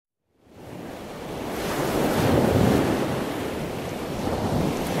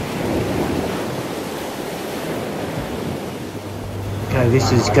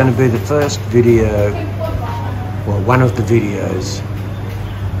this is going to be the first video, well, one of the videos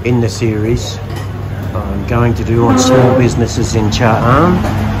in the series I'm going to do on small businesses in Cha'am.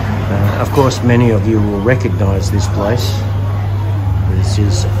 Of course, many of you will recognise this place. This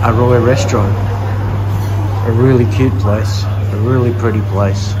is Aroy Restaurant. A really cute place, a really pretty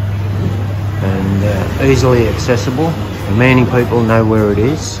place, and easily accessible. Many people know where it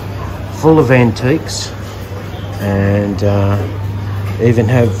is. Full of antiques, and even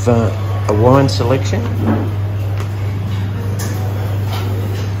have a wine selection,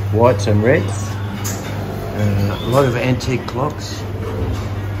 whites and reds. A lot of antique clocks.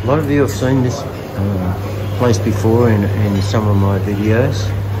 A lot of you have seen this place before in some of my videos,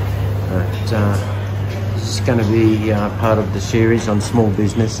 but this is going to be part of the series on small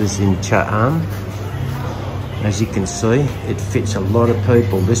businesses in Cha'am. As you can see, it fits a lot of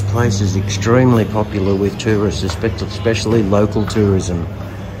people. This place is extremely popular with tourists, especially local tourism.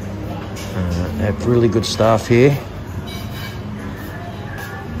 They have really good staff here.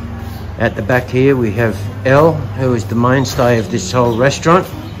 At the back here we have Elle, who is the mainstay of this whole restaurant.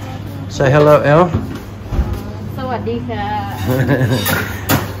 Say hello, Elle.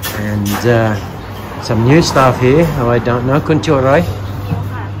 And some new staff here who I don't know. Kunchurai.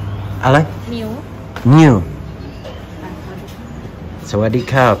 Ale? New. Sawadee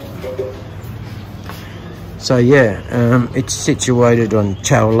Krab. So yeah, it's situated on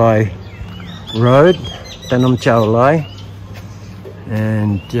Chao Lai Road, Tanam Chao Lai,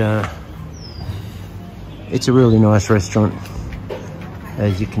 and it's a really nice restaurant,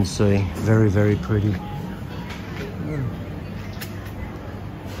 as you can see. Very, very pretty.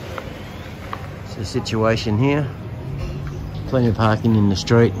 It's the situation here. Plenty of parking in the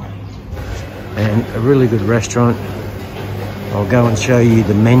street, and a really good restaurant. I'll go and show you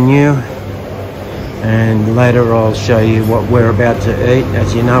the menu, and later I'll show you what we're about to eat.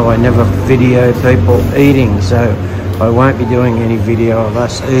 As you know, I never video people eating, so I won't be doing any video of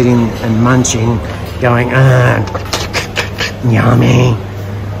us eating and munching, going, yummy.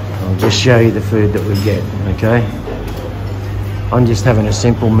 I'll just show you the food that we get, okay? I'm just having a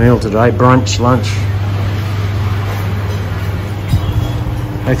simple meal today, brunch, lunch.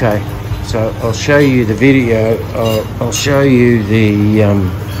 Okay. So I'll show you the video. I'll show you the...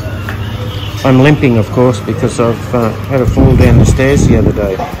 I'm limping, of course, because I've had a fall down the stairs the other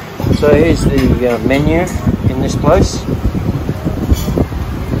day. So here's the menu in this place.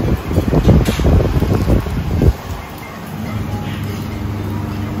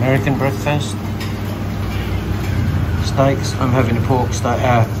 American breakfast. Steaks. I'm having a pork steak.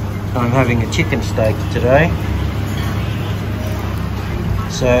 I'm having a chicken steak today.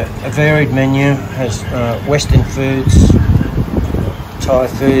 So a varied menu, has Western foods, Thai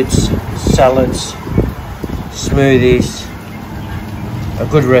foods, salads, smoothies. A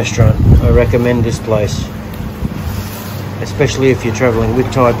good restaurant. I recommend this place, especially if you're travelling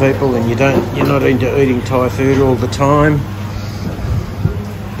with Thai people and you're not into eating Thai food all the time.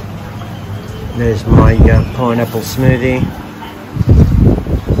 There's my pineapple smoothie.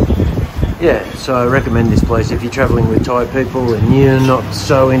 Yeah, so I recommend this place. If you're travelling with Thai people and you're not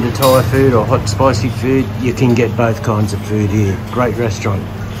so into Thai food or hot spicy food, you can get both kinds of food here. Great restaurant.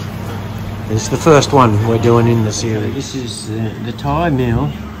 It's the first one we're doing in the series. This is the Thai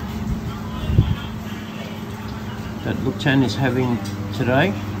meal that Luk Chan is having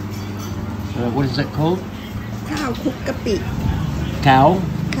today. What is that called? Khao Phuk Kapi. Khao?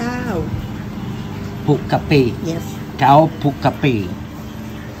 Khao. Phuk Kapi. Yes. Khao Phuk Kapi.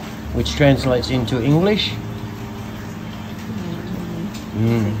 Which translates into English.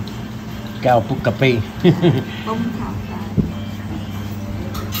 Khao Phuk Kapi.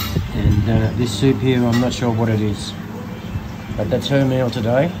 And this soup here, I'm not sure what it is, but that's her meal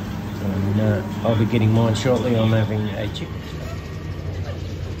today, and I'll be getting mine shortly. I'm having a chicken.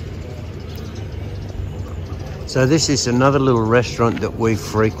 So this is another little restaurant that we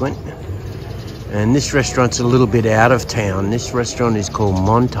frequent, and this restaurant's a little bit out of town. This restaurant is called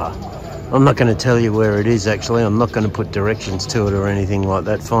Monta. I'm not going to tell you where it is, actually. I'm not going to put directions to it or anything like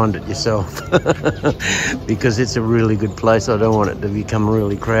that. Find it yourself. Because it's a really good place. I don't want it to become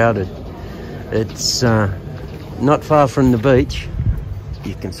really crowded. It's not far from the beach.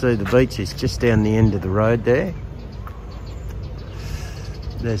 You can see the beach is just down the end of the road there.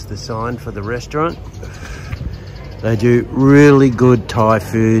 There's the sign for the restaurant. They do really good Thai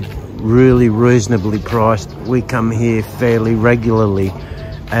food, really reasonably priced. We come here fairly regularly,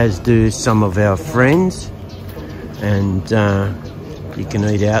 as do some of our friends, and you can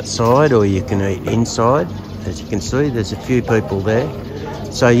eat outside or you can eat inside. As you can see, there's a few people there.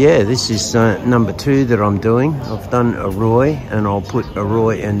 So yeah, this is number 2 that I'm doing. I've done Arroy, and I'll put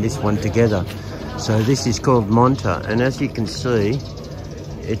Arroy and this one together. So this is called Monta, and as you can see,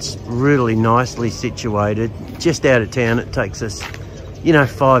 it's really nicely situated, just out of town. It takes us, you know,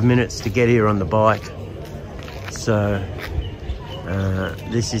 5 minutes to get here on the bike. So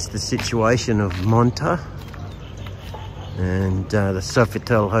this is the situation of Monta, and the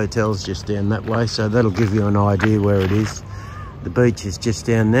Sofitel Hotel's just down that way, so that'll give you an idea where it is. The beach is just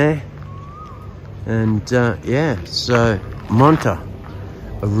down there, and yeah, so Monta,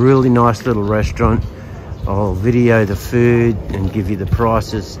 a really nice little restaurant. I'll video the food and give you the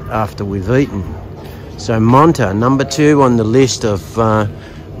prices after we've eaten. So Monta, number 2 on the list of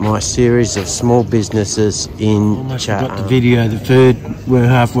my series of small businesses in Almost forgot to video the food. We're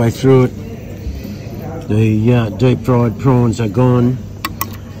halfway through it. The deep fried prawns are gone.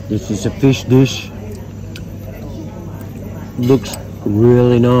 This is a fish dish. Looks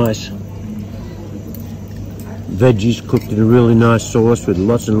really nice. Veggies cooked in a really nice sauce with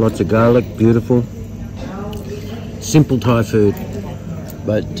lots and lots of garlic. Beautiful. Simple Thai food,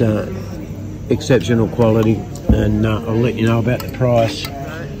 but exceptional quality, and I'll let you know about the price.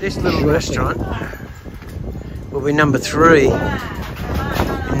 This little restaurant will be number 3 in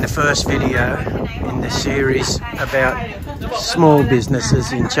the first video in the series about small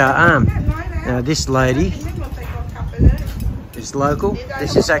businesses in Cha Am. Now this lady is local.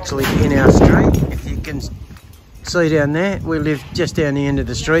 This is actually in our street. If you can see down there, we live just down the end of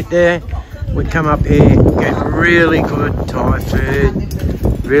the street there. We come up here, get really good Thai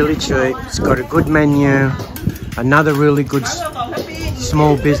food, really cheap. It's got a good menu. Another really good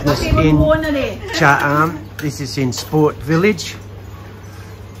small business in Cha Am. This is in Sport Village.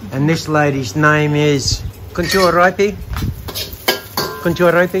 And this lady's name is Kunchu Arai. Kunchu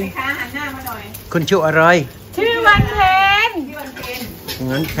Arai. Kunchu Arai.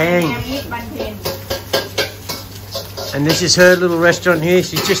 And this is her little restaurant here.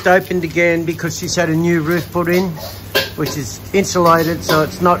 She's just opened again because she's had a new roof put in, which is insulated, so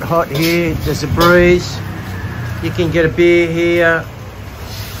it's not hot here. There's a breeze. You can get a beer here.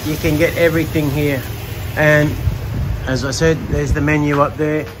 You can get everything here. And as I said, there's the menu up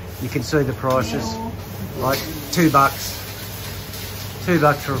there. You can see the prices, like $2.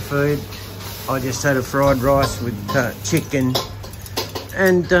 $2 for a food. I just had a fried rice with chicken.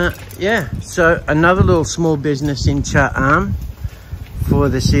 And yeah, so another little small business in Cha Am for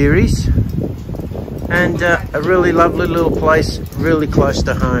the series, and a really lovely little place really close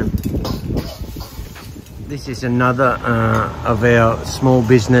to home. This is another of our small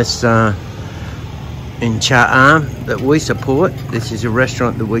business in Cha Am that we support. This is a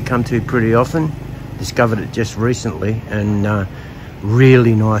restaurant that we come to pretty often. Discovered it just recently, and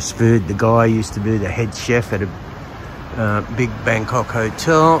really nice food. The guy used to be the head chef at a big Bangkok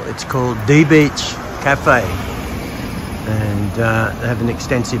hotel. It's called D Beach Cafe, and they have an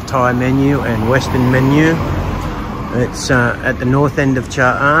extensive Thai menu and Western menu. It's at the north end of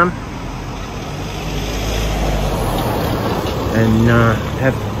Cha Am, and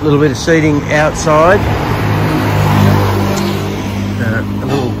have a little bit of seating outside, a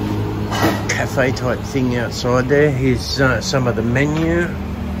little cafe type thing outside there. Here's some of the menu.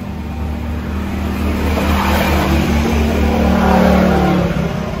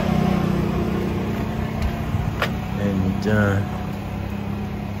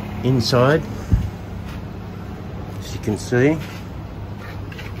 Inside, as you can see,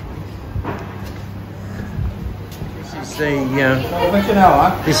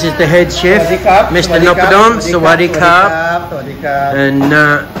 this is the head chef, Mr. Nopadon. Sawadee Krap. And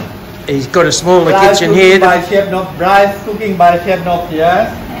he's got a smaller kitchen here. Cooking by Chef Nop here.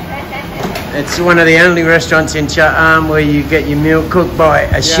 It's one of the only restaurants in Cha Am where you get your meal cooked by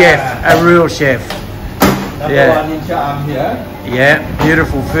a chef, a real chef. Number 1 in Cha Am here. Yeah,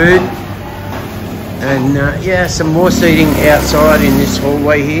 beautiful food, and yeah, some more seating outside in this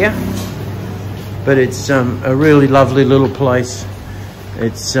hallway here. But it's a really lovely little place.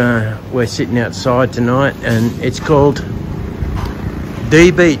 It's we're sitting outside tonight, and it's called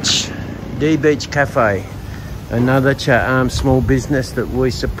D Beach Cafe. Another Cha Am small business that we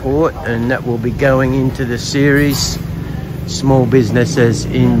support, and that will be going into the series Small Businesses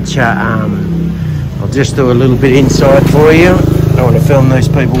in Cha Am. I'll just do a little bit inside for you. I want to film these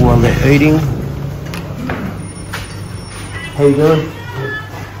people while they're eating. How you doing?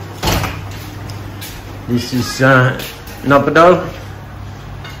 This is Nopadol.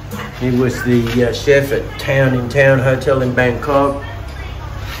 He was the chef at Town in Town Hotel in Bangkok.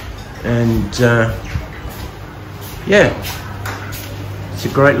 And yeah, it's a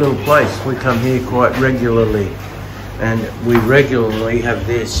great little place. We come here quite regularly. And we regularly have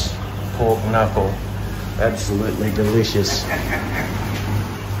this pork knuckle. Absolutely delicious.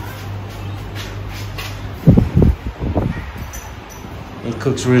 He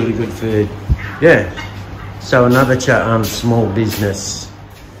cooks really good food. Yeah. So another small business.